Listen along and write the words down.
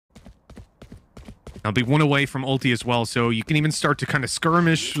I'll be one away from ulti as well, so you can even start to kind of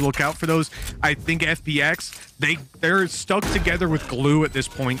skirmish, look out for those. I think FPX, they're stuck together with glue at this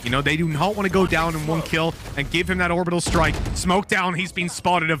point. You know, they do not want to go down in one kill and give him that orbital strike. Smoke down, he's been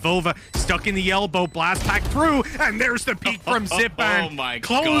spotted. A Vulva stuck in the elbow, blast pack through, and there's the peek from Zipman. Oh my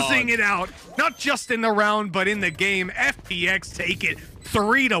closing God. it out, not just in the round, but in the game. FPX take it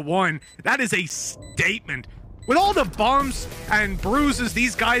 3-1. That is a statement. With all the bumps and bruises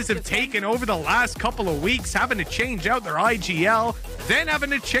these guys have taken over the last couple of weeks, having to change out their IGL, then having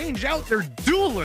to change out their duelist.